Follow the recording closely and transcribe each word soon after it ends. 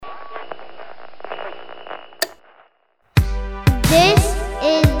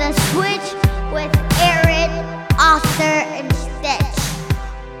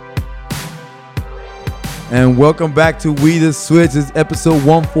And welcome back to We The Switch. It's episode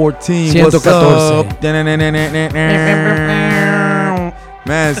 114. 114. What's up?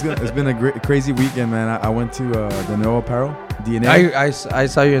 Man, it's been a crazy weekend, man. I went to the No Apparel, DNA. I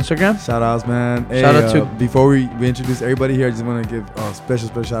saw your Instagram. Shout outs, man. Hey, Shout out to... Before we introduce everybody here, I just want to give a special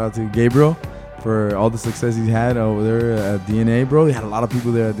shout out to Gabriel for all the success he's had over there at DNA, bro. He had a lot of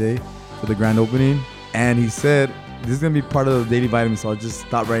people there that day for the grand opening. And he said, this is going to be part of the Daily Vitamin, so I'll just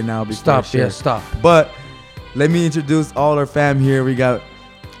stop right now. Stop. But let me introduce all our fam here. We got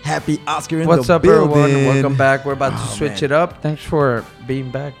Happy Oscar in What's the up, building. everyone? Welcome back. We're about to switch it up. Thanks for being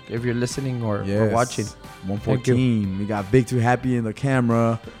back if you're listening or watching. 114. We got Big Too Happy in the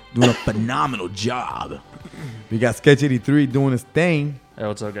camera doing a phenomenal job. We got Sketch 83 doing his thing. Hey,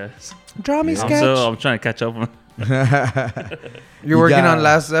 what's up, guys? Draw me Sketch. I'm trying to catch up. You're working on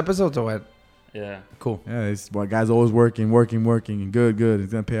last episodes or what? Yeah. Cool. Yeah, guys always working. Good.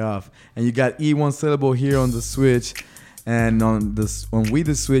 It's gonna pay off. And you got E1 Syllable here on the Switch. And on We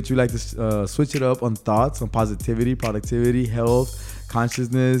The Switch, we like to switch it up on thoughts, on positivity, productivity, health,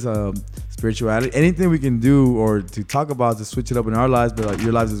 consciousness, spirituality, anything we can do or to talk about to switch it up in our lives, but like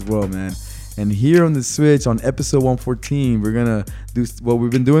your lives as well, man. And here on the Switch, on episode 114, we're gonna do what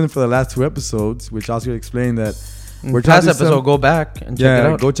we've been doing for the last two episodes, which Oscar explained that. We're past episode, go back and check it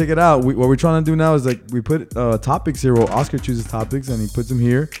out. Go check it out. What we're trying to do now is like we put topics here. Well, Oscar chooses topics and he puts them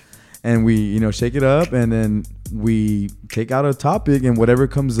here, and we shake it up, and then we take out a topic, and whatever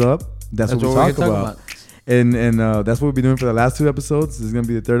comes up, that's what we talk about. And that's what we'll be doing for the last two episodes. This is gonna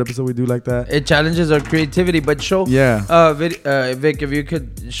be the third episode we do like that. It challenges our creativity, but show Vic, if you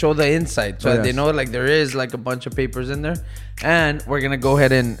could show the insight so that they know like there is like a bunch of papers in there, and we're gonna go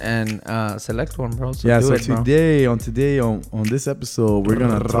ahead and select one, bro. So today on this episode we're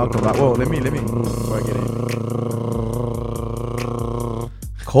gonna talk about. Whoa, let me before I get in.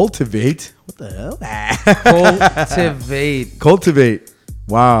 Cultivate. What the hell? Cultivate.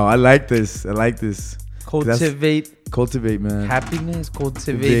 Wow, I like this. Cultivate, man. Happiness.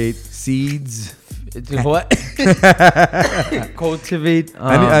 Cultivate seeds. What? Cultivate.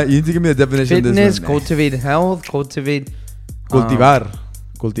 You need to give me a definition. Fitness. Of this, cultivate health. Cultivate. Cultivar,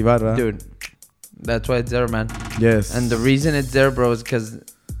 right? Dude, that's why it's there, man. Yes. And the reason it's there, bro, is because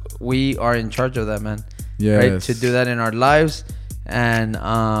we are in charge of that, man. Yes. Right? To do that in our lives. And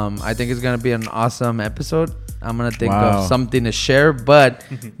I think it's going to be an awesome episode. I'm going to think of something to share. But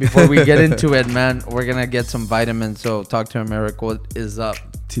before we get into it, man, we're going to get some vitamins. So talk to him, Eric. What is up?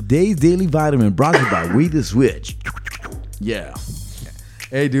 Today's Daily Vitamin brought to you by We The Switch. Yeah.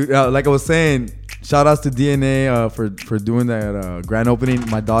 Hey, dude, like I was saying, shout outs to DNA for doing that grand opening.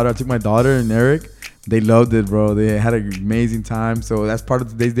 I took my daughter and Eric. They loved it, bro. They had an amazing time. So that's part of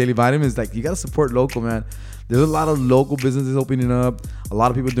today's Daily Vitamin. Is like you got to support local, man. There's a lot of local businesses opening up. A lot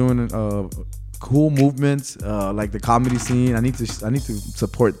of people doing cool movements, like the comedy scene. I need to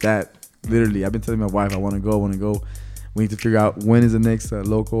support that. Literally, I've been telling my wife I want to go. We need to figure out when is the next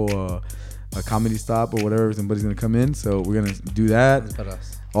local comedy stop or whatever. Somebody's gonna come in, so we're gonna do that.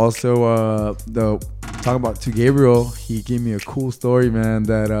 Also, talking about to Gabriel, he gave me a cool story, man.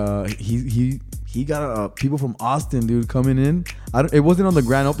 That he got people from Austin, dude, coming in. It wasn't on the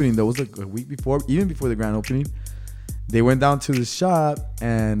grand opening though. It was like a week before, even before the grand opening. They went down to the shop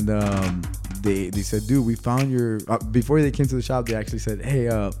and they said, dude, we found your. Before they came to the shop, they actually said, hey,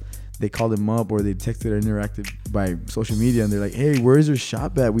 they called him up or they texted or interacted by social media, and they're like, hey, where's your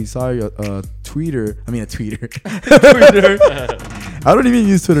shop at? We saw your tweeter. I don't even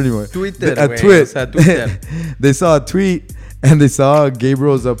use Twitter anymore. Twitter. They saw a tweet and they saw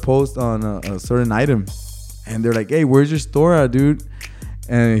Gabriel's post on a certain item, and they're like, hey, where's your store at, dude?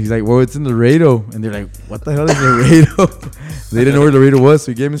 And he's like, well, it's in Laredo. And they're like, what the hell is Laredo? They didn't know where Laredo was,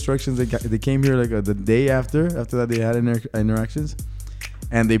 so he gave instructions. They came here like the day after that they had interactions,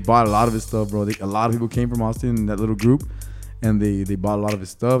 and they bought a lot of his stuff, bro. A lot of people came from Austin in that little group, and they bought a lot of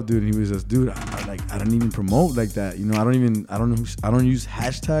his stuff, dude. And he was just, dude, I don't even promote like that, I don't use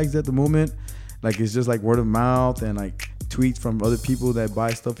hashtags at the moment. Like it's just like word of mouth and like tweets from other people that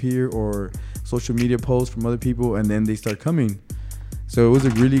buy stuff here or social media posts from other people, and then they start coming. So it was a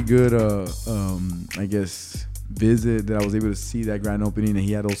really good, I guess, visit that I was able to see that grand opening, and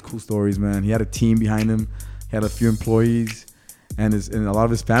he had those cool stories, man. He had a team behind him. He had a few employees, and a lot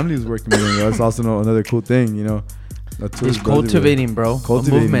of his family was working with him. That's also another cool thing, He's cultivating, bro.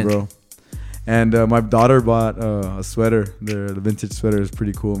 Cultivating, bro. And my daughter bought a sweater. The vintage sweater is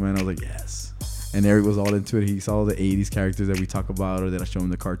pretty cool, man. I was like, yes. And Eric was all into it. He saw all the 80s characters that we talk about or that I show him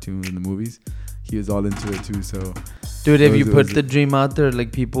the cartoons and the movies. He was all into it too, so... Dude, if you put the dream out there,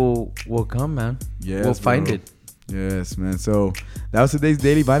 like, people will come, man. Yeah, we'll find it. Yes, man. So that was today's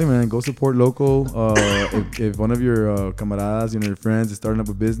daily vitamin. Go support local. If one of your camaradas, your friends is starting up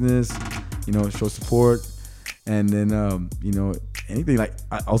a business, show support. And then anything like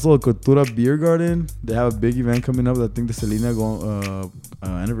also Cultura Beer Garden. They have a big event coming up. I think the Selena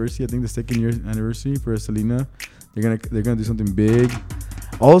anniversary. I think the 2nd year anniversary for Selena. They're gonna do something big.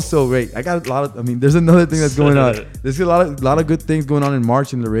 Also, wait, I got a lot of. There's another thing that's going on. There's a lot of good things going on in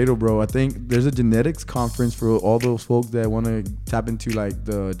March in Laredo, bro. I think there's a genetics conference for all those folks that want to tap into like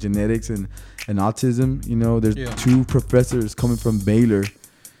the genetics and autism. There's 2 professors coming from Baylor,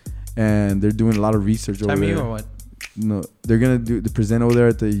 and they're doing a lot of research over there. Time or what? No, they're gonna present over there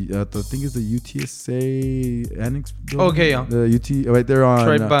at the I think it's the UTSA annex building. Okay, yeah. The UT right there on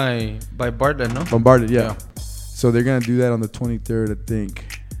right by Bartlett, no? From Bartlett, yeah. So they're gonna do that on the 23rd, I think.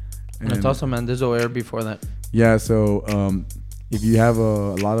 And that's awesome, man. This will air before that. Yeah, so if you have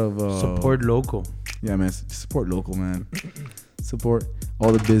a lot of support local. Yeah, man, support local, man. Support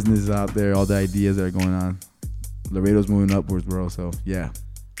all the businesses out there, all the ideas that are going on. Laredo's moving upwards, bro. So yeah.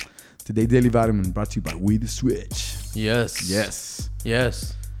 Today Daily Vitamin brought to you by We the Switch. Yes.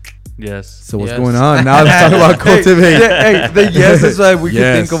 So what's going on? Now let's talk about Cultivate. The yes is like we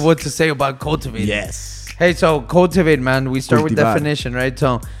can think of what to say about Cultivate. Yes. Hey, so Cultivate, man. We start with definition, right?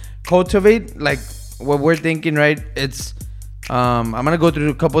 So Cultivate, like what we're thinking, right? It's I'm gonna go through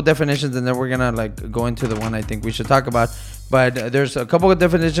a couple definitions and then we're gonna like go into the one I think we should talk about. But there's a couple of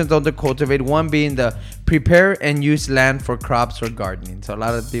definitions on the cultivate. One being the prepare and use land for crops or gardening. So a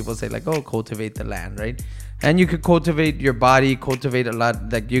lot of people say like, oh, cultivate the land, right? And you could cultivate your body, cultivate a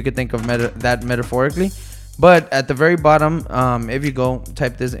lot. Like you could think of that metaphorically. But at the very bottom, if you go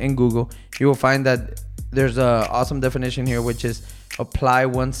type this in Google, you will find that there's a awesome definition here, which is apply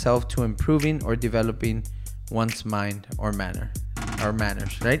oneself to improving or developing one's mind or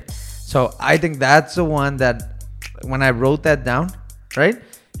manners, right? So I think that's the one that when I wrote that down, right,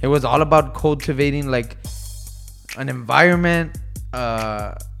 it was all about cultivating like an environment,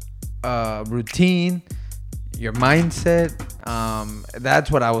 routine, your mindset.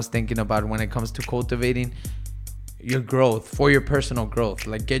 That's what I was thinking about when it comes to cultivating your growth, for your personal growth.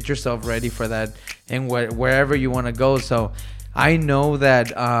 Like get yourself ready for that and wherever you want to go. So I know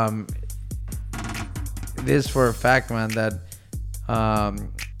that this for a fact, man, that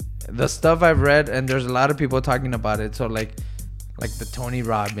the stuff I've read, and there's a lot of people talking about it. So like the Tony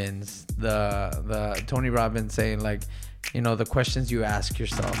Robbins, the Tony Robbins saying like, the questions you ask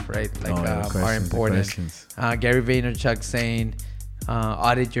yourself, right? Like are important. Gary Vaynerchuk saying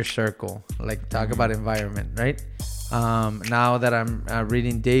audit your circle, like talk about environment, right? Now that I'm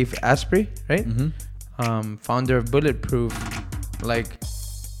reading Dave Asprey, right? Founder of Bulletproof, like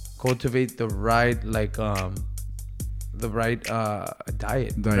cultivate the right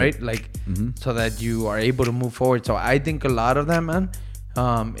diet, right? Like so that you are able to move forward. So I think a lot of that, man,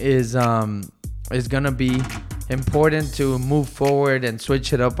 is gonna be important to move forward and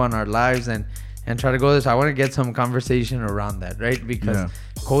switch it up on our lives and try to go this. I want to get some conversation around that, right? Because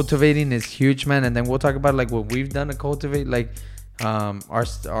cultivating is huge, man. And then we'll talk about like what we've done to cultivate, like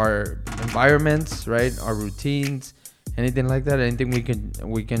our environments, right? Our routines, anything like that. Anything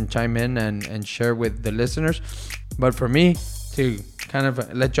we can chime in and share with the listeners. But for me to kind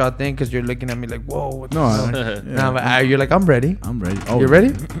of let y'all think, because you're looking at me like, whoa. You're like, I'm ready. You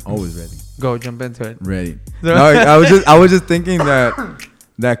ready? Always ready. Go, jump into it. Ready. No, I was just thinking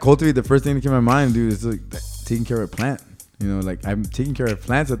that cultivate, the first thing that came to my mind, dude, is like taking care of a plant. Like I'm taking care of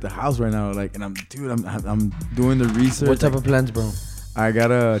plants at the house right now. Like, and I'm doing the research. What type of plants, bro? I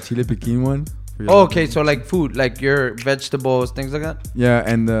got a Chile Piquin one. Oh, okay. So like food, like your vegetables, things like that? Yeah,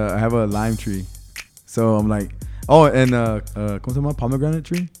 and I have a lime tree. So I'm like, and ¿cómo se llama? Pomegranate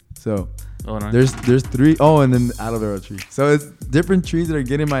tree. So nice. There's 3. Oh, and then the aloe vera tree. So it's different trees that are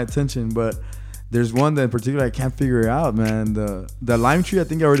getting my attention, but there's one that in particular I can't figure it out, man. The lime tree, I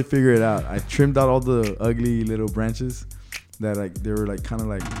think I already figured it out. I trimmed out all the ugly little branches that like they were like kind of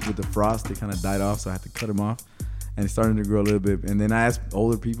like with the frost, they kind of died off, so I had to cut them off. And it's starting to grow a little bit. And then I asked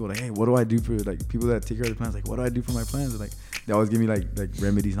older people, like, hey, what do I do for, like, people that take care of the plants? Like, what do I do for my plants? Like, they always give me, like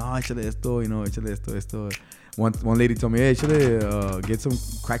remedies. No, échale esto, échale esto. One lady told me, hey,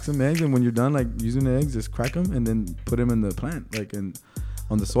 crack some eggs. And when you're done, like, using the eggs, just crack them and then put them in the plant, like,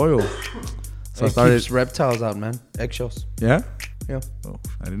 on the soil. So I started. Keeps reptiles out, man. Eggshells. Yeah? Yeah. Oh,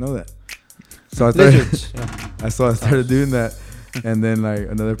 I didn't know that. So I started, I started doing that. And then like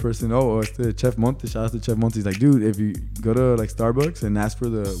another person, it's the Chef Monte. Shout out to Chef Monte. He's like, dude, if you go to like Starbucks and ask for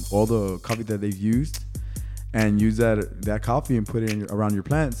all the coffee that they've used, and use that coffee and put it around your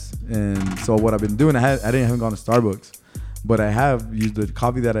plants. And so what I've been doing, I haven't gone to Starbucks, But I have used the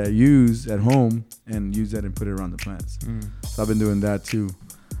coffee that I use at home and use that and put it around the plants. So I've been doing that too.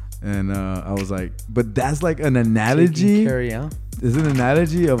 And I was like, but that's like an analogy. It's an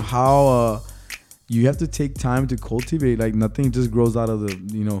analogy of how you have to take time to cultivate. Like nothing just grows out of the,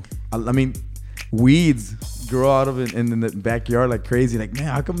 you know, I mean, weeds grow out of it in the backyard like crazy. Like, man,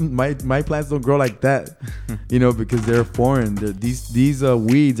 how come my plants don't grow like that? You know, because they're foreign. These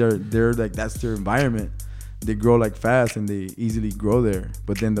weeds they're like, that's their environment. They grow like fast and they easily grow there.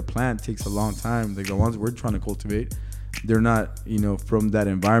 But then the plant takes a long time. Like the ones we're trying to cultivate, they're not, you know, from that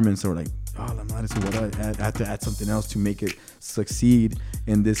environment. So we're like, oh, I have to add something else to make it succeed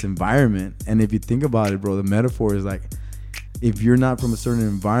in this environment. And if you think about it, bro, the metaphor is like, if you're not from a certain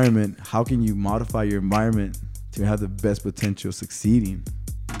environment, how can you modify your environment to have the best potential of succeeding?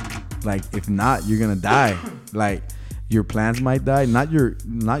 Like, if not, you're gonna die. Like, your plans might die, not you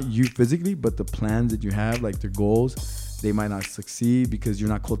physically, but the plans that you have, like their goals, they might not succeed because you're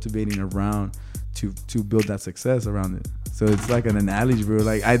not cultivating around to build that success around it. So it's like an analogy, bro.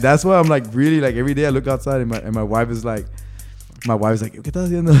 Like that's why I'm like really like every day I look outside and my wife is like, ¿Qué estás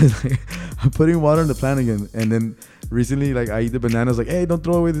haciendo? Like, I'm putting water on the plant again. And then recently, like I eat the bananas. Like, hey, don't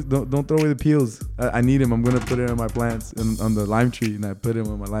throw away the peels. I need them. I'm gonna put it on my plants on the lime tree, and I put them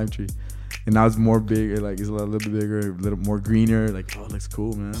on my lime tree. And now it's more big. Like it's a little bit bigger, a little more greener. Like, oh, it looks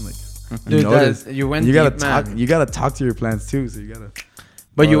cool, man. Like, dude, you gotta talk. You gotta talk to your plants too. So you gotta.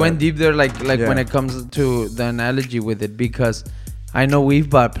 But you went deep there, like when it comes to the analogy with it, because I know we've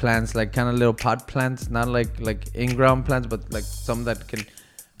bought plants, like kind of little pot plants, not like in-ground plants, but like some that can,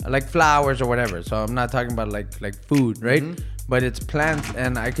 like flowers or whatever. So I'm not talking about like food, right? Mm-hmm. But it's plants,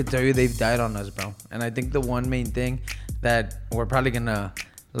 and I could tell you they've died on us, bro. And I think the one main thing that we're probably gonna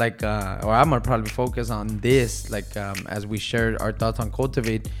or I'm gonna probably focus on this, as we shared our thoughts on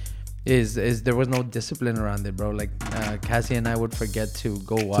Cultivate, is there was no discipline around it, bro. Like Cassie and I would forget to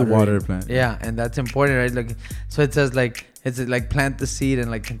go water the plant. Yeah, and that's important, right? Like, so it says it's like plant the seed and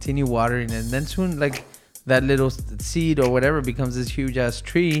like continue watering, and then soon like that little seed or whatever becomes this huge ass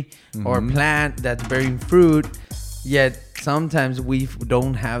tree or plant that's bearing fruit. Yet sometimes we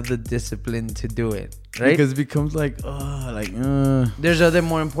don't have the discipline to do it, right? Because it becomes there's other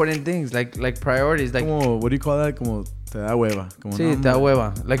more important things like priorities. Like, what do you call that? Como te da hueva. Como sí, te da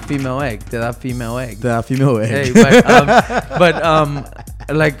hueva. Like female egg. Te da female egg. Te da female egg. Hey,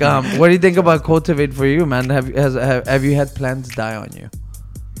 what do you think about Cultivate for you, man? Have you had plants die on you?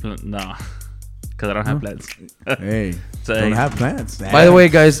 No, because I don't have plants. Hey, don't have plants. By the way,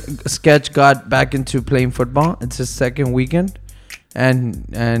 guys, Sketch got back into playing football. It's his second weekend,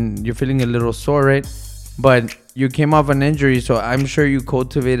 and you're feeling a little sore, right? But you came off an injury, so I'm sure you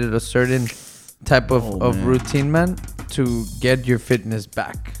cultivated a certain type of routine, man, to get your fitness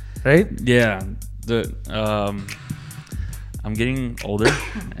back, right? Yeah. I'm getting older,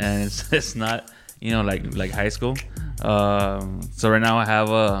 and it's not, like high school. So right now I have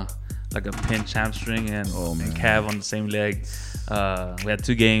a pinched hamstring and calf on the same leg. We had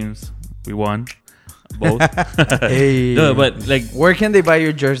 2 games. We won both. Hey. No, but like, where can they buy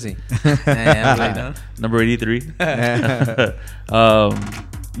your jersey? Number 83.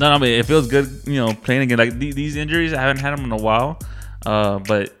 No, I mean, it feels good, playing again. Like these injuries, I haven't had them in a while.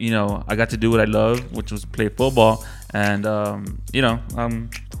 But I got to do what I love, which was play football, and I'm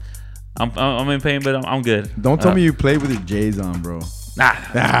in pain, but I'm good. Don't tell me you played with your J's on, bro.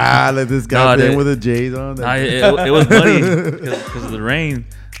 Nah, let this guy playing with the J's on. It was muddy because of the rain.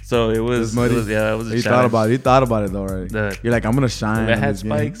 So it was muddy. It was a challenge. He thought about it though, right? You're like, I'm gonna shine. They had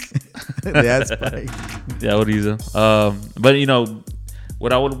spikes. They had spikes. Yeah, I would use them. But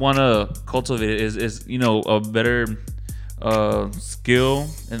what I would want to cultivate is a better skill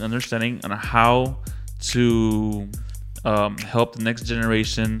and understanding on how to help the next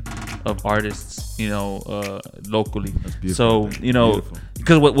generation of artists, locally. So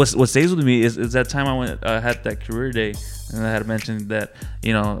because what stays with me is that time I had that career day, and I had mentioned that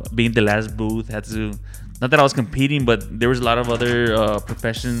being the last booth, had to, not that I was competing, but there was a lot of other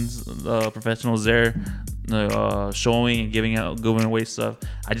professionals there, showing and giving away stuff.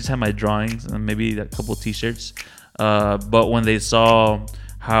 I just had my drawings and maybe a couple T-shirts, but when they saw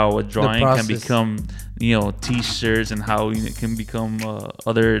how a drawing can become T-shirts and how it can become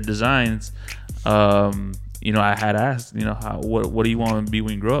other designs, I had asked, what do you want to be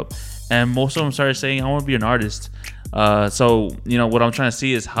when you grow up? And most of them started saying, I want to be an artist. So what I'm trying to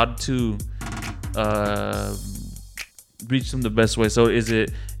see is how to reach them the best way. So is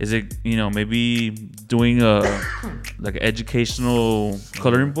it maybe doing like an educational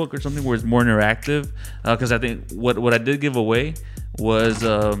coloring book or something where it's more interactive? Because I think what I did give away was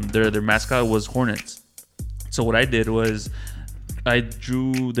their mascot was Hornets. So what I did was I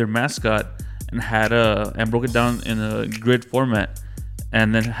drew their mascot and broke it down in a grid format,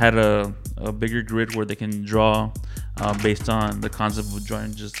 and then had a bigger grid where they can draw based on the concept of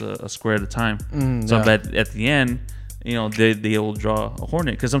drawing just a square at a time. So that at the end, they will draw a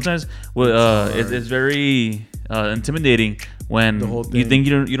hornet, because sometimes it's very intimidating when you think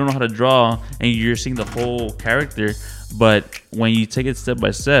you don't know how to draw and you're seeing the whole character, but when you take it step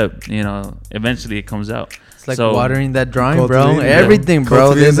by step, eventually it comes out. It's like watering that drawing, bro. Everything,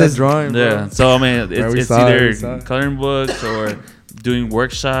 bro. This is drawing, bro. Yeah. So I mean, it's either coloring books or doing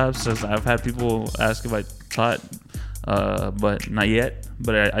workshops. So I've had people ask if I taught, but not yet.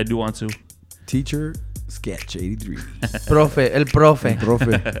 But I do want to. Teacher Sketch 83. El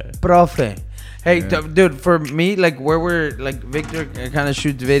profe. Hey, dude, for me, like where we're like Victor kind of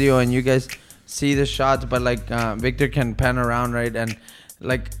shoots video and you guys see the shots, but like Victor can pan around, right? And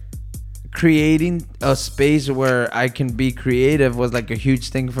like creating a space where I can be creative was like a huge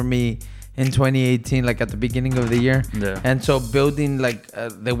thing for me in 2018, like at the beginning of the year. And so building like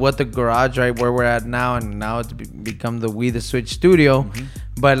the garage, right, where we're at now, and now it's become the We the Switch studio.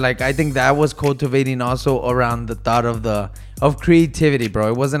 But like I think that was cultivating also around the thought of creativity, bro.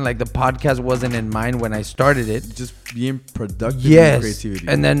 It wasn't like the podcast wasn't in mind when I started it. Just being productive. Yes. Creativity.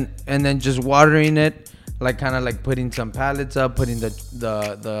 And then just watering it, like kind of like putting some palettes up, putting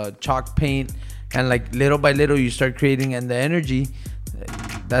the chalk paint, and like little by little you start creating, and the energy.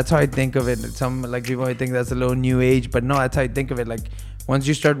 That's how I think of it. Some like people might think that's a little new age, but no, that's how I think of it. Like once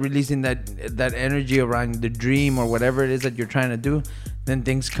you start releasing that energy around the dream or whatever it is that you're trying to do, then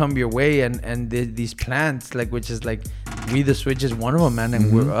things come your way, and these plants, like, which is like We the Switch is one of them, man.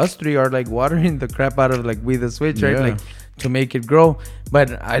 And us three are like watering the crap out of like We the Switch, right? Like to make it grow.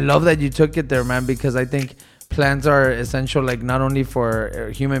 But I love that you took it there, man, because I think plants are essential, like not only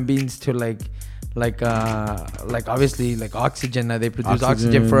for human beings to like obviously like oxygen, they produce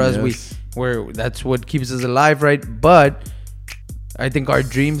oxygen for us. Yes. That's what keeps us alive, right? But I think our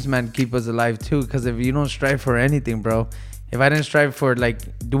dreams, man, keep us alive too, because if you don't strive for anything, bro, if I didn't strive for like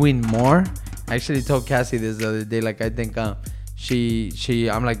doing more, I actually told Cassie this the other day, like I think I'm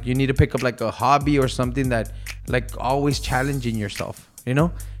like, you need to pick up like a hobby or something that like always challenging yourself,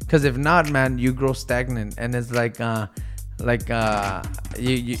 because if not, man, you grow stagnant. And it's like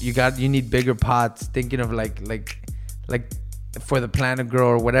you need bigger pots, thinking of like for the plant to grow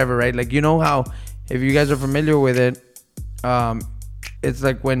or whatever, right? Like, how, if you guys are familiar with it, it's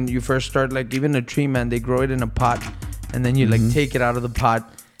like when you first start, like even a tree, man, they grow it in a pot, and then you like take it out of the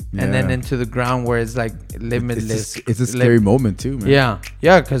pot and then into the ground where it's like limitless. It's a scary moment too, man.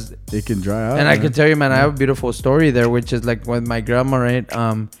 Yeah, because it can dry out. And I can tell you, man, I have a beautiful story there, which is like with my grandma, right?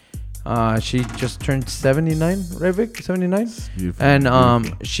 She just turned 79, right, Vic? 79? Beautiful.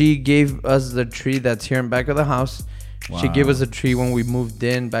 And she gave us the tree that's here in back of the house. Wow. She gave us a tree when we moved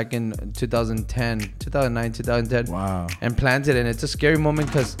in back in 2010. Wow. And planted it. And it's a scary moment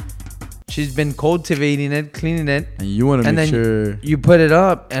because she's been cultivating it, cleaning it. And you want to make sure. You put it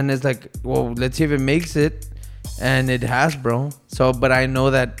up, and it's like, well, let's see if it makes it. And it has, bro. So, but I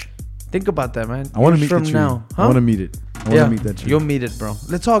know that. Think about that, man. I want to meet the tree. Now. Huh? I want to meet it. I want to meet that tree. You'll meet it, bro.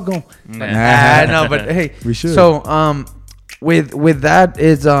 Let's all go. No, but hey, we should. So, with that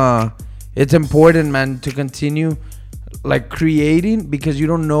is it's important, man, to continue like creating, because you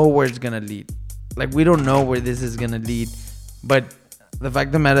don't know where it's gonna lead. Like we don't know where this is gonna lead, but the fact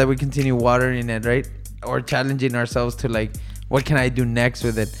of the matter that we continue watering it, right, or challenging ourselves to like, what can I do next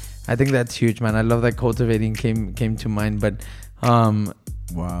with it? I think that's huge, man. I love that cultivating came to mind, but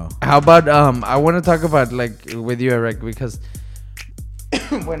wow. How about I want to talk about like with you, Eric, because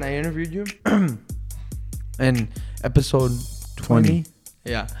when I interviewed you in episode 20.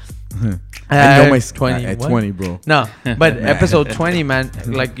 Yeah. I know my 20 at what? 20, bro. No, but episode 20, man,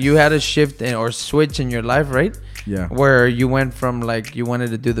 like you had a shift or switch in your life, right? Yeah. Where you went from like you wanted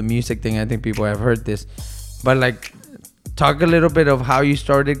to do the music thing. I think people have heard this, but like talk a little bit of how you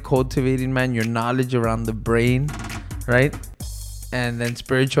started cultivating, man, your knowledge around the brain, right? And then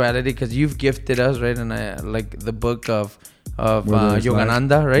spirituality, because you've gifted us, right? And I like the book of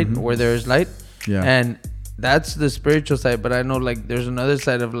Yogananda, right? Mm-hmm. Where there is light. Yeah. And that's the spiritual side, but I know like there's another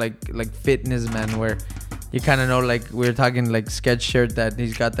side of like fitness, man, where you kind of know, like we were talking, like Sketch shared that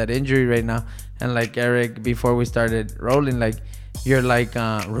he's got that injury right now, and like Eric, before we started rolling, like you're like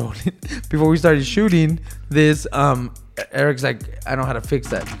rolling before we started shooting this, Eric's like, I know how to fix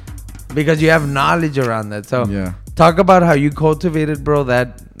that, because you have knowledge around that. So yeah, talk about how you cultivated, bro,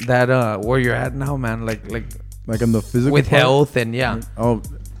 that where you're at now, man, like on the physical with part? health and Oh,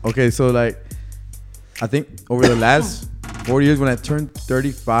 okay, so like I think over the last 4 years when I turned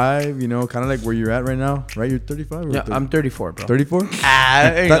 35, you know, kind of like where you're at right now, right? You're 35 or Yeah, I'm 34, bro. 34?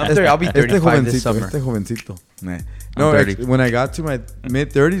 I'll be 35 this summer. Jovencito. Nah. I'm No, 30. when I got to my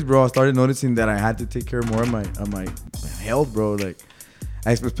mid 30s, bro, I started noticing that I had to take care more of my health, bro. Like,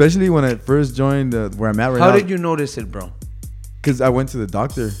 especially when I first joined where I'm at right now. How did you notice it, bro? Because I went to the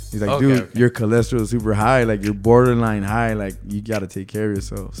doctor. He's like, Okay, dude, okay. your cholesterol is super high. Like, you're borderline high. Like, you got to take care of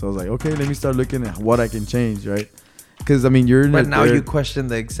yourself. So I was like, okay, let me start looking at what I can change, right? Because, I mean, you're in But the now third- you question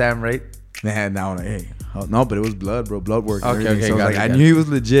the exam, right? Nah, now I'm like, hey. No, but it was blood, bro. Blood work. And Okay, everything. okay, So I was got like, it, I got knew it. he was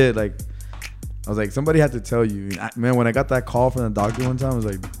legit. Like, I was like, somebody had to tell you. And man, when I got that call from the doctor one time, I was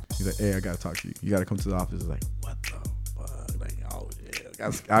like, he's like, hey, I got to talk to you. You got to come to the office. I was like, what the fuck? Like, oh,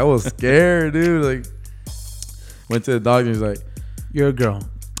 yeah. I was scared, dude. Like, went to the doctor. He's like, You're a girl.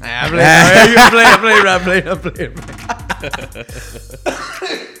 I'm playing.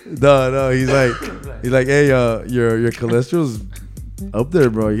 No. He's like, hey, your cholesterol's up there,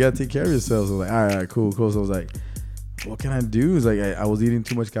 bro. You gotta take care of yourself. So I was like, all right, cool. So I was like, what can I do? It's like I was eating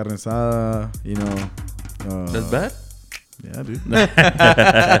too much carne asada, you know. That's bad. Yeah, dude.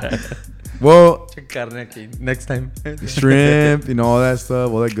 Well, Next time. shrimp, you know, all that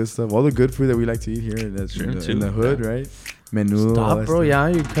stuff, all that good stuff, all the good food that we like to eat here. That's Shrimp in the too, hood, right? Menudo. all Stop, that bro. stuff. Yeah,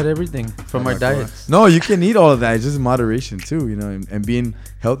 you cut everything from Oh our my God. diets. No, you can eat all of that. It's just moderation too, you know, and being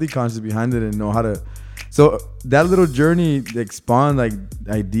healthy conscious behind it and know how to. So that little journey like, spawned like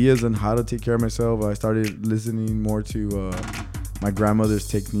ideas on how to take care of myself. I started listening more to my grandmother's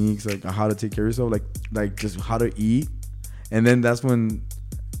techniques, like how to take care of yourself, like just how to eat. And then that's when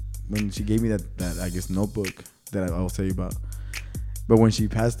she gave me that I guess notebook that I'll tell you about. But when she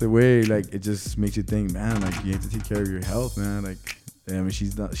passed away, like it just makes you think, man, like you have to take care of your health, man. Like, I mean,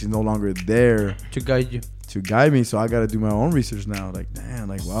 she's no longer there To guide you. to guide me, so I gotta do my own research now. Like, damn,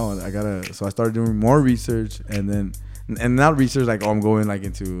 like wow, I gotta. So I started doing more research, and not research like I'm going like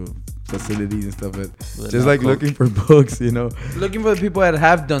into facilities and stuff, but just like looking for books, you know. Looking for the people that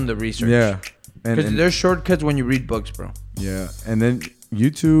have done the research. Yeah, Because there's shortcuts when you read books, bro. yeah, and then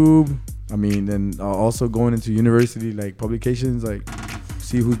YouTube. I mean, then also going into university like publications, like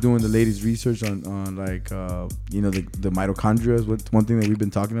see who's doing the latest research on like you know the mitochondria is one thing that we've been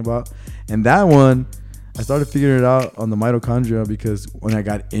talking about, and that one I started figuring it out on the mitochondria because when I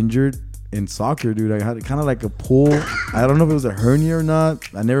got injured in soccer, dude, I had kind of like a pull. I don't know if it was a hernia or not.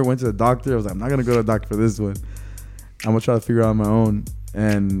 I never went to the doctor. I was like, I'm not gonna go to the doctor for this one. I'm gonna try to figure it out on my own.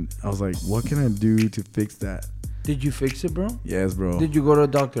 And I was like, what can I do to fix that? Did you fix it, bro? Yes, bro. Did you go to a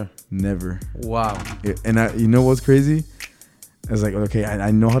doctor? Never. Wow. And you know what's crazy? I was like, okay,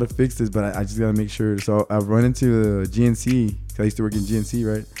 I know how to fix this, but I just gotta make sure. So I've run into the GNC. 'Cause I used to work in GNC,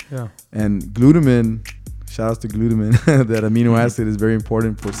 right? Yeah. And glutamine, shout out to glutamine, that amino acid is very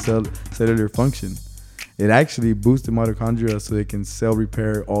important for cellular function. It actually boosts the mitochondria so it can cell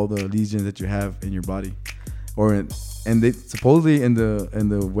repair all the lesions that you have in your body. And they supposedly in the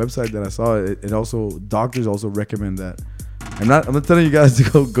website that I saw, it also doctors also recommend that. I'm not telling you guys to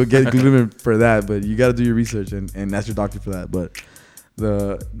go get glutamine for that, but you got to do your research and ask your doctor for that. But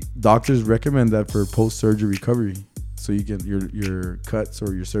the doctors recommend that for post-surgery recovery, so you can your cuts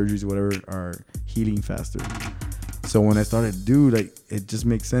or your surgeries or whatever are healing faster. So when I started, dude, like it just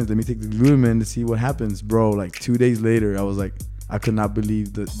makes sense. Let me take the glutamine to see what happens, bro. Like 2 days later, I was like, I could not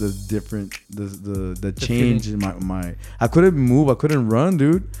believe the change in my. I couldn't move. I couldn't run,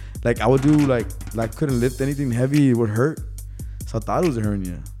 dude. Like I would do like couldn't lift anything heavy. It would hurt. So I thought it was a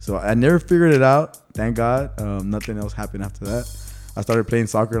hernia. So I never figured it out. Thank God. Nothing else happened after that. I started playing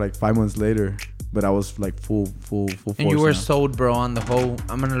soccer like 5 months later, but I was like full force. And you were now. sold, bro, on the whole,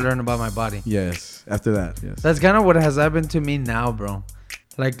 I'm going to learn about my body. Yes. After that, yes. That's kind of what has happened to me now, bro.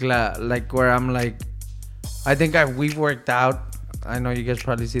 Like where I'm like, I think we've worked out. I know you guys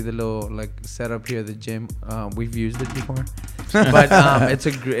probably see the little like setup here at the gym. We've used it before, but it's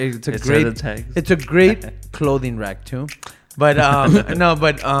a great clothing rack too. But no,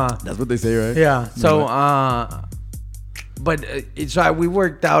 but That's what they say, right? yeah. So we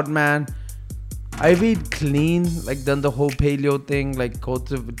worked out, man. I've eaten clean, like done the whole paleo thing, like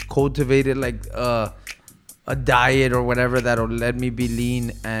cultivated like a diet or whatever that'll let me be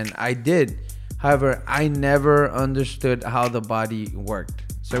lean, and I did. However, I never understood how the body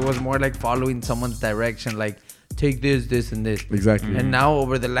worked. So it was more like following someone's direction, like take this, this, and this. Exactly. And now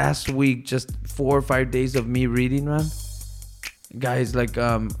over the last week, just 4 or 5 days of me reading, man. Guys, like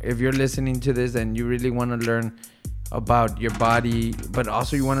if you're listening to this and you really want to learn about your body, but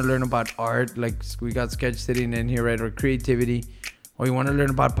also you want to learn about art, like we got Sketch sitting in here, right? Or creativity, or you want to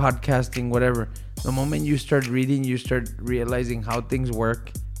learn about podcasting, whatever. The moment you start reading, you start realizing how things work,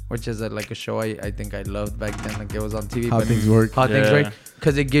 which is like a show I think I loved back then. Like it was on TV. How things work. How things Yeah. work.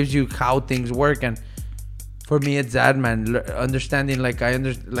 Because it gives you how things work. And for me, it's that, man. Understanding, like I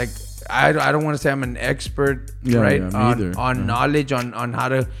don't want to say I'm an expert, right? On knowledge on how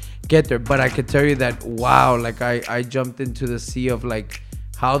to get there. But I could tell you that, wow, like I jumped into the sea of like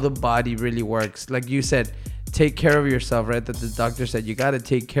how the body really works. Like you said, take care of yourself, right? That the doctor said you got to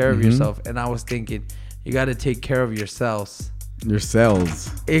take care of yourself. And I was thinking, you got to take care of yourselves. Your cells.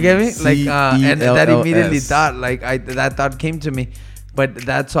 You get me? Like, and that immediately CELLS. thought, like, that thought came to me. But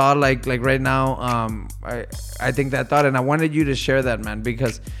that's all, like right now, I think that thought, and I wanted you to share that, man,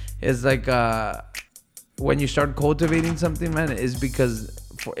 because it's like, when you start cultivating something, man, it's because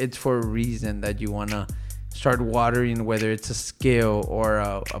it's for a reason that you want to start watering, whether it's a skill or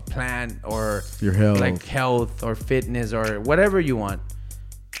a plant or Your health. like health or fitness or whatever you want.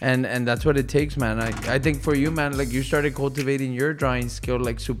 And that's what it takes, man. I think for you, man, like you started cultivating your drawing skill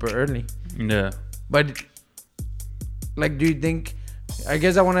like super early. Yeah. But like, do you think, I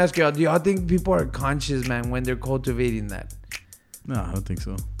guess I want to ask y'all, do y'all think people are conscious, man, when they're cultivating that? No, I don't think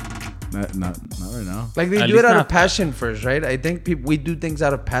so. Not right now. Like they At do least it out not- of passion first, right? I think we do things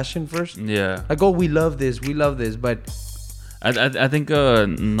out of passion first. Yeah. Like, oh, we love this, but I think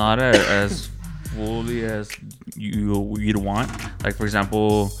not as fully as you'd want. Like for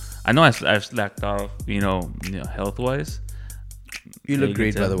example, I know I've slacked off, health wise. you look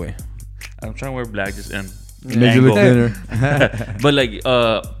great, by the way. I'm trying to wear black just and Makes you look angle. thinner. But like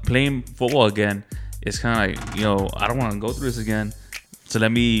playing football again, it's kind of like I don't want to go through this again. So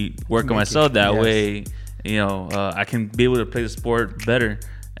let me work on myself that yes. way. I can be able to play the sport better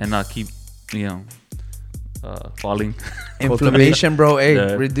and not keep falling. Inflammation, bro. Hey,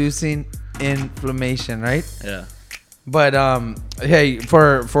 Yeah. reducing inflammation, right? Yeah. But hey,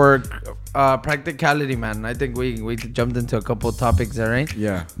 for practicality, man, I think we jumped into a couple of topics there, right?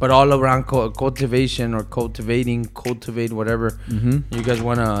 Yeah. But all around cultivation or cultivate whatever you guys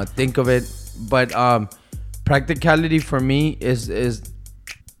want to think of it. But practicality for me is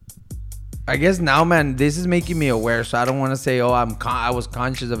I guess now, man, this is making me aware. So I don't want to say, oh, I was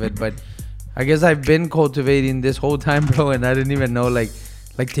conscious of it, but I guess I've been cultivating this whole time, bro, and I didn't even know like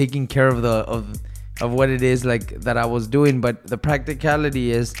taking care of of what it is like that I was doing. But the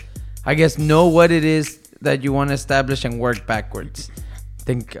practicality is, I guess, know what it is that you want to establish and work backwards. I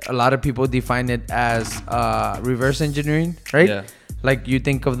think a lot of people define it as reverse engineering, right? Yeah. Like you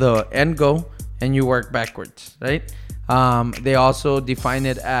think of the end goal and you work backwards, right? They also define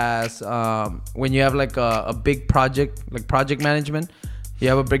it as when you have like a big project, like project management. You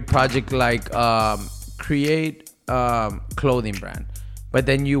have a big project like create clothing brand, but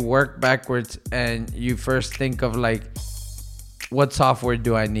then you work backwards and you first think of like, what software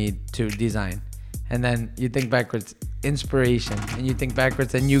do I need to design? And then you think backwards, inspiration, and you think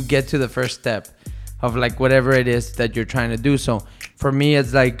backwards and you get to the first step of like whatever it is that you're trying to do. So for me,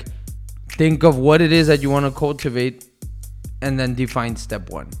 it's like, think of what it is that you want to cultivate and then define step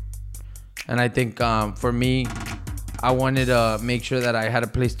one. And I think for me, I wanted to make sure that I had a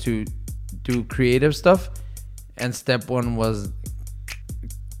place to do creative stuff. And step one was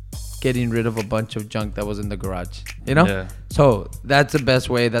getting rid of a bunch of junk that was in the garage, Yeah. So that's the best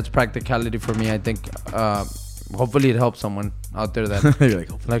way. That's practicality for me. I think hopefully it helps someone out there that You're like,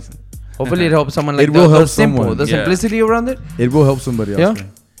 hopefully it helps someone like It will help simple, someone. the Yeah. simplicity around it. it will help somebody else. Yeah.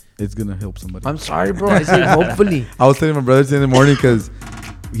 Man. It's gonna help somebody. I'm sorry, bro. I said hopefully. I was telling my brother today in the morning because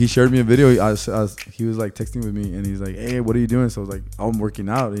he shared me a video. He was like texting with me and he's like, "Hey, what are you doing?" So I was like, "Oh, I'm working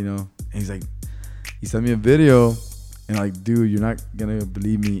out, And he's like, he sent me a video, and like, dude, you're not gonna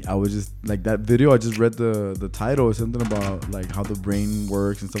believe me. I was just like that video. I just read the title or something about like how the brain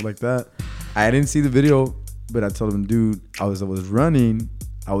works and stuff like that. I didn't see the video, but I told him, dude, I was running.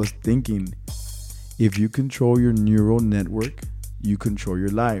 I was thinking, if you control your neural network, you control your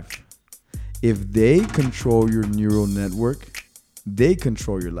life. If they control your neural network, they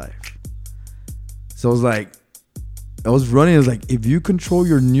control your life. So I was like, I was running. I was like, if you control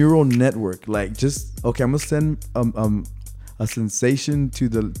your neural network, like just, okay, I'm going to send a sensation to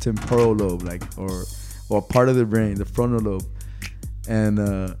the temporal lobe, like, or part of the brain, the frontal lobe. And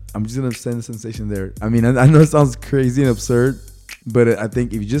I'm just going to send a sensation there. I mean, I know it sounds crazy and absurd, but I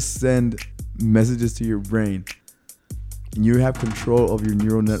think if you just send messages to your brain, you have control of your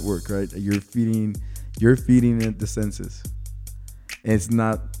neural network, right? You're feeding it the senses. And it's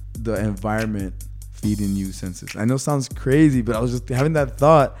not the environment feeding you senses. I know it sounds crazy, but I was just having that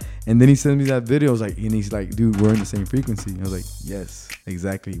thought. And then he sent me that video. I was like, and he's like, dude, we're in the same frequency. I was like, yes,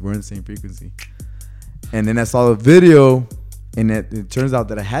 exactly. We're in the same frequency. And then I saw the video, and it turns out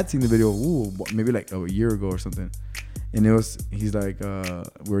that I had seen the video, maybe like a year ago or something. And he's like, we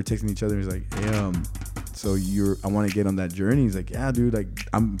were texting each other. He's like, hey, so I want to get on that journey. He's like, yeah, dude, like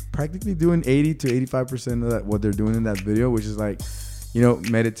I'm practically doing 80 to 85% of that, what they're doing in that video, which is like,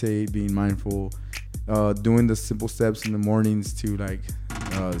 meditate, being mindful, doing the simple steps in the mornings to like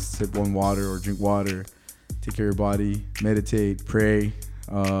sip on water or drink water, take care of your body, meditate, pray,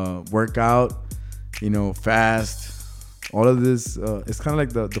 work out, fast. All of this, it's kind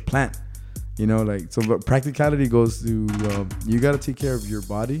of like the plant, but practicality goes to, you got to take care of your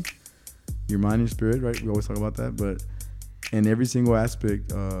body, your mind, your spirit, right? We always talk about that, but in every single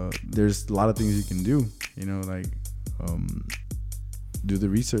aspect, there's a lot of things you can do, do the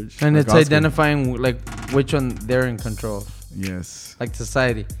research. And like it's identifying like which one they're in control of. Yes. Like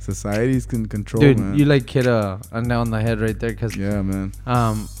society. Societies can control, dude, man. you like hit a nail on the head right there. Cause, yeah, man.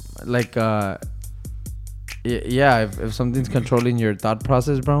 If something's controlling your thought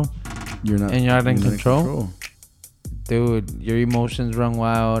process, bro, you're not in control. Dude, your emotions run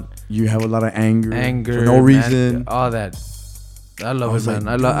wild. You have a lot of anger for no man, reason. All that. I love it,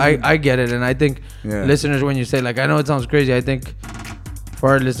 man. I get it. And I think listeners, when you say, like, I know it sounds crazy, I think for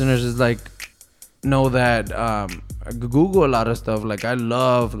our listeners is like, know that Google a lot of stuff. Like, I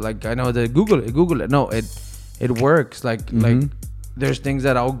know that Google it. No, it works. Like there's things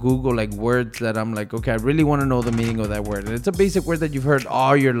that I'll Google, like words that I'm like, okay, I really want to know the meaning of that word. And it's a basic word that you've heard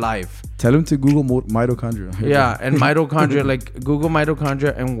all your life. Tell him to Google mitochondria. Yeah, and mitochondria, like Google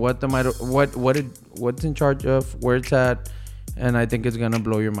mitochondria and what's in charge of, where it's at, and I think it's gonna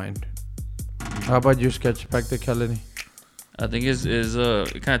blow your mind. How about your sketch practicality? I think it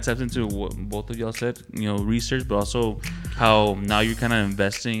kind of taps into what both of y'all said, research, but also how now you're kind of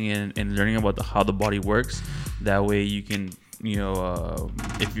investing in learning about how the body works. That way you can,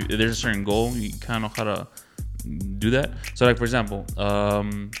 if there's a certain goal, you kind of know how to do that. So, like, for example,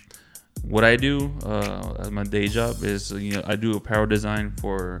 what I do as my day job is, I do apparel design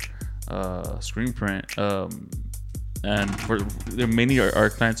for screen print, and for mainly our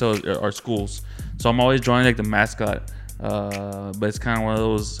clientele are schools. So I'm always drawing like the mascot. But it's kind of one of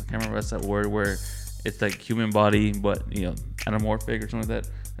those, I can't remember what's that word, where it's like human body, but anamorphic or something like that.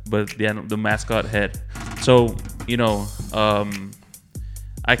 But the mascot head. So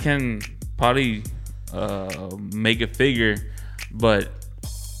I can probably make a figure, but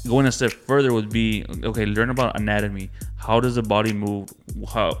going a step further would be, okay, learn about anatomy. How does the body move?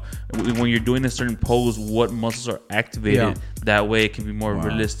 When you're doing a certain pose, what muscles are activated? Yeah. That way it can be more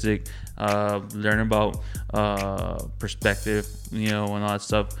realistic. Learn about perspective, and all that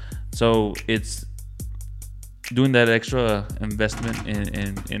stuff. So it's doing that extra investment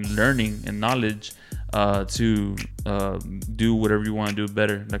in learning and knowledge to do whatever you want to do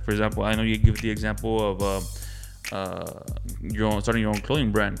better. Like, for example, I know you give the example of starting your own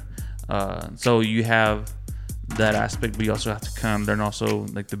clothing brand. So you have that aspect, but you also have to kind of learn also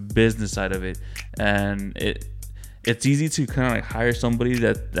like the business side of it. And it's easy to kind of like hire somebody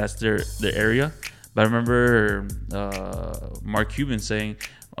that's their area. But I remember Mark Cuban saying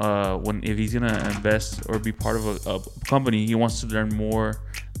if he's gonna invest or be part of a company, he wants to learn more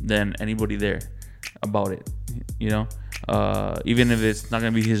than anybody there about it. Even if it's not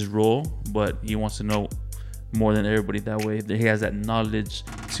gonna be his role, but he wants to know more than everybody. That way, he has that knowledge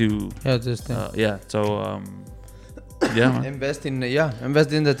to. Invest in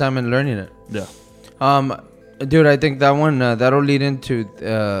the time and learning it. Yeah. Dude, I think that one that'll lead into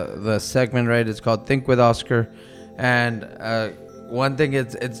the segment, right? It's called Think with Oscar, and one thing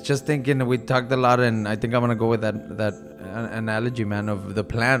it's just thinking. We talked a lot, and I think I'm gonna go with that analogy, man, of the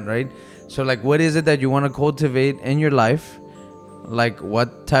plant, right? So, like, what is it that you want to cultivate in your life? Like,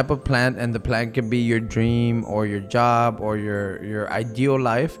 what type of plant? And the plant can be your dream or your job or your ideal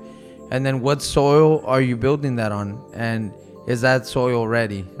life. And then what soil are you building that on? And is that soil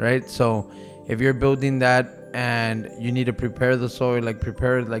ready, right? So if you're building that and you need to prepare the soil, like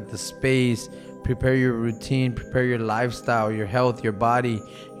prepare like the space, prepare your routine, prepare your lifestyle, your health, your body,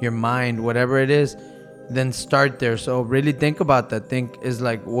 your mind, whatever it is, then start there. So really think about that. Think is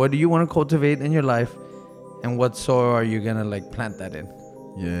like, what do you want to cultivate in your life? And what soil are you going to like plant that in?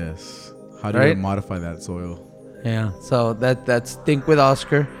 Yes. How do you modify that soil? Yeah. So that's Think with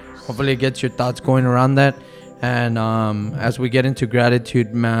Oscar. Hopefully it gets your thoughts going around that. And as we get into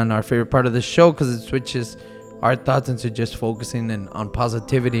gratitude, man, our favorite part of the show, because it switches our thoughts into just focusing on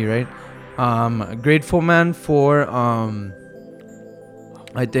positivity, right? Grateful, man, for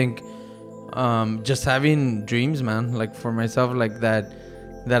I think just having dreams, man. Like for myself, like that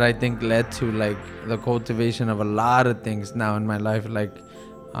I think led to like the cultivation of a lot of things now in my life, like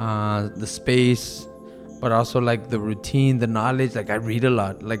the space, but also like the routine, the knowledge. Like I read a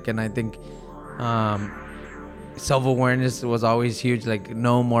lot, like, and I think self-awareness was always huge, like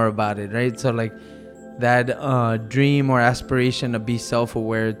know more about it, right? So like that dream or aspiration to be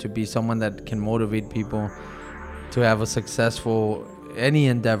self-aware, to be someone that can motivate people to have a successful any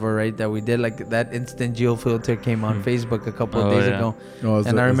endeavor, right? That we did, like that instant geofilter came on Facebook a couple of days ago,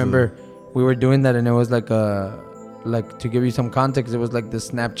 and I remember we were doing that, and it was like to give you some context, it was like the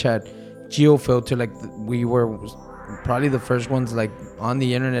Snapchat geofilter. Like we were probably the first ones like on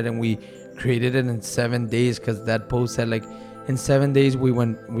the internet, and we created it in 7 days, because that post said like in 7 days we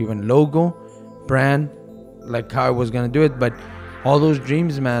went logo, brand, like how I was gonna do it. But all those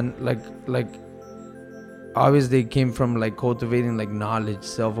dreams, man, like obviously came from like cultivating like knowledge,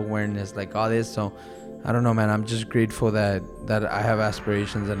 self-awareness, like all this. So I don't know, man, I'm just grateful that I have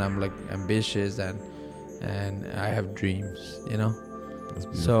aspirations, and I'm like ambitious, and I have dreams, you know.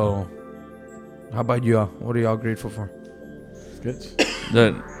 So how about you all? What are y'all grateful for? Good.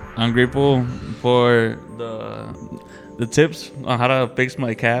 I'm grateful for the tips on how to fix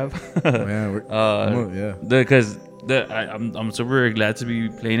my cab. Because I'm super glad to be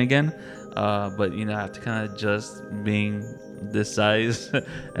playing again. But I have to kind of adjust being this size,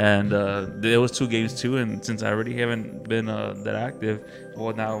 and there was 2 games too. And since I already haven't been that active,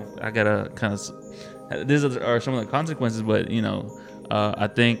 well, now I gotta kind of. These are some of the consequences, but I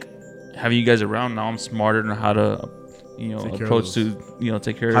think having you guys around now, I'm smarter on how to. Approach to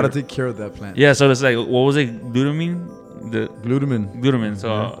take care how to take care of that plant. Yeah, so it's like, what was it, glutamine? Glutamine.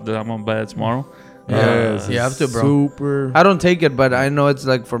 So I'm gonna buy it tomorrow. Yeah, you have to, bro. Super. I don't take it, but I know it's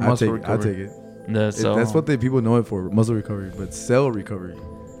like for muscle recovery. I take it. Yeah, so that's what people know it for, muscle recovery, but cell recovery.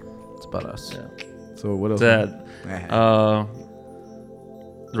 It's about us. Yeah. So what else? That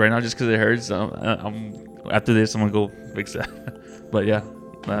right now, just because it hurts, I'm after this, I'm gonna go fix that. But yeah.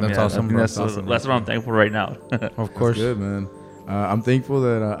 That's awesome, bro. That's what I'm thankful right now. Of course. That's good, man. I'm thankful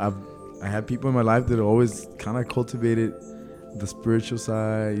that I had people in my life that always kind of cultivated the spiritual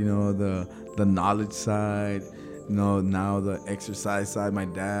side, the knowledge side, now the exercise side. My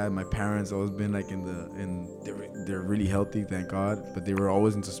dad, my parents always been like they're really healthy, thank God, but they were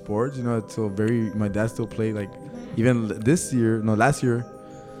always into sports, my dad still played, like even last year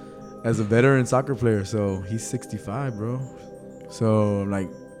as a veteran soccer player. So he's 65, bro. So like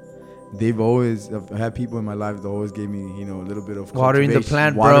they've always had people in my life that always gave me a little bit of watering the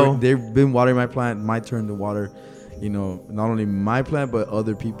plant, bro. They've been watering my plant. My turn to water not only my plant but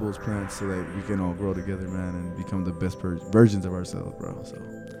other people's plants, so that we can all grow together, man, and become the best versions of ourselves, bro. So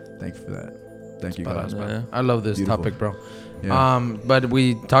thank you for that. Thank you, guys. Yeah. I love this topic, bro. Yeah. But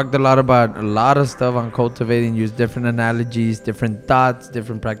we talked a lot about a lot of stuff on cultivating, use different analogies, different thoughts,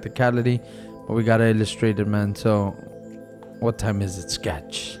 different practicality, but we gotta illustrate it, man. So what time is it,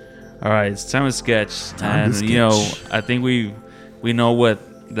 Sketch? All right, it's time to sketch. I think we know what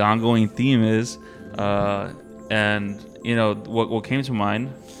the ongoing theme is, and what came to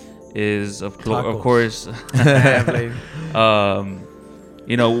mind is of course, we're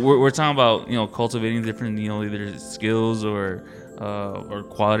talking about cultivating different either skills or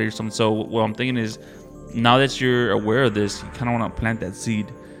quality or something. So what I'm thinking is, now that you're aware of this, you kind of want to plant that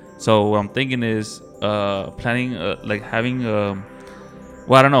seed. So what I'm thinking is planting like having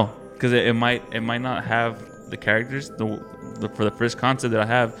I don't know, because it might not have the characters for the first concept that I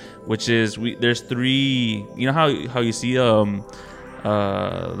have, which is there's 3. You know how you see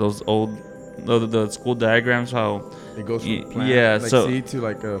those old the school diagrams, how it goes from plant, so seed to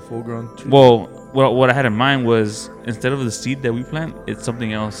like a full grown tree. Well, what I had in mind was, instead of the seed that we plant, it's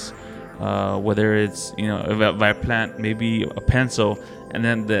something else. Whether it's if I plant maybe a pencil, and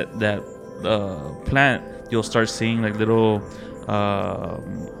then that plant, you'll start seeing like little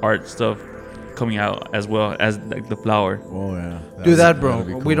art stuff coming out, as well as like the flower. Oh yeah, do that, bro.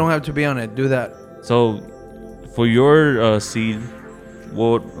 Cool. We don't have to be on it. Do that. So for your seed,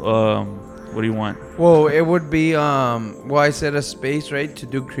 what do you want? Well, it would be I said a space, right, to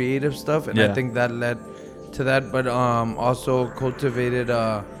do creative stuff, and I think that led to that. But also cultivated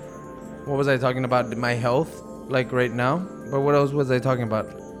what was I talking about? My health, like right now. But what else was I talking about?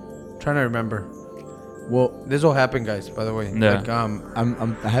 Trying to remember. Well, this will happen, guys, by the way. Yeah. Like,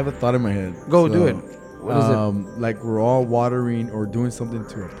 I have a thought in my head. Do it. What is it? Like, we're all watering or doing something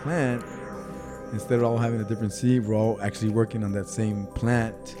to a plant. Instead of all having a different seed, we're all actually working on that same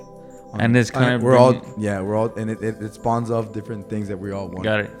plant. And it's kind of we're all, and it spawns off different things that we all want.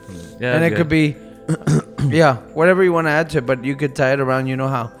 Got it. Yeah, and it could be, whatever you want to add to it, but you could tie it around. You know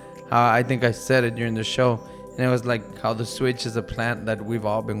how I think I said it during the show, and it was like how the switch is a plant that we've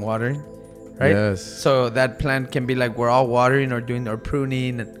all been watering. Right? Yes. So that plant can be like we're all watering or doing or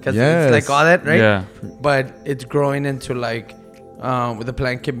pruning, because it's like all that, right? Yeah. But it's growing into like the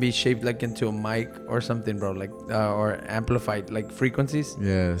plant can be shaped like into a mic or something, bro, like or amplified like frequencies.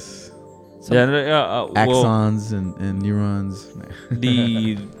 Yes. Axons and neurons.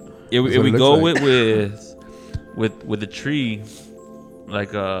 If we go like. with the tree,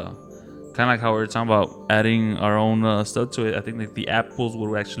 like kind of like how we were talking about adding our own stuff to it. I think like the apples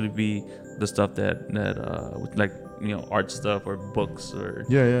would actually be the stuff that with like art stuff or books or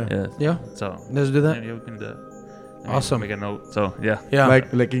yeah. So let's do that. Yeah, we can do that. Awesome. Make a note. So yeah.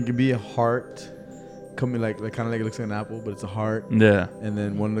 Like it could be a heart, coming like kind of like it looks like an apple, but it's a heart. Yeah. And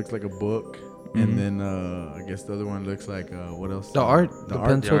then one looks like a book, and then I guess the other one looks like what else? The art, the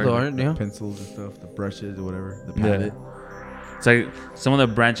pencil, the art, the pencils and stuff, the brushes or whatever, the palette. It's like some of the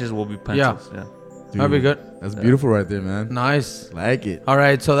branches will be pencils. Yeah. Dude, that'd be good. That's beautiful right there, man. Nice. Like it. All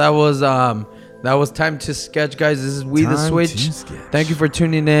right, so that was Time to Sketch, guys. This is We the Switch. Thank you for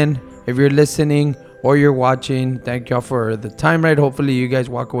tuning in. If you're listening or you're watching, thank y'all for the time ride. Hopefully you guys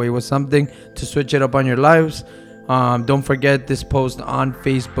walk away with something to switch it up on your lives. Don't forget this post on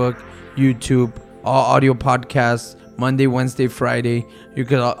Facebook, YouTube, all audio podcasts, Monday, Wednesday, Friday. You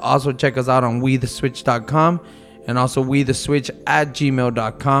can also check us out on wetheswitch.com and also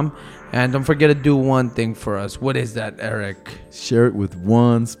wetheswitch@gmail.com. And don't forget to do one thing for us. What is that, Eric? Share it with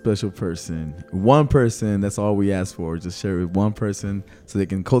one special person. One person, that's all we ask for. Just share it with one person so they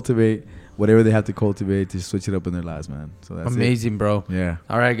can cultivate whatever they have to cultivate to switch it up in their lives, man. So that's amazing, bro. Yeah.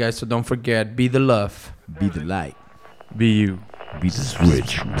 All right, guys. So don't forget, be the love. Be the light. Be you. Be the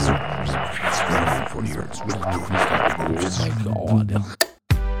switch. Oh my God.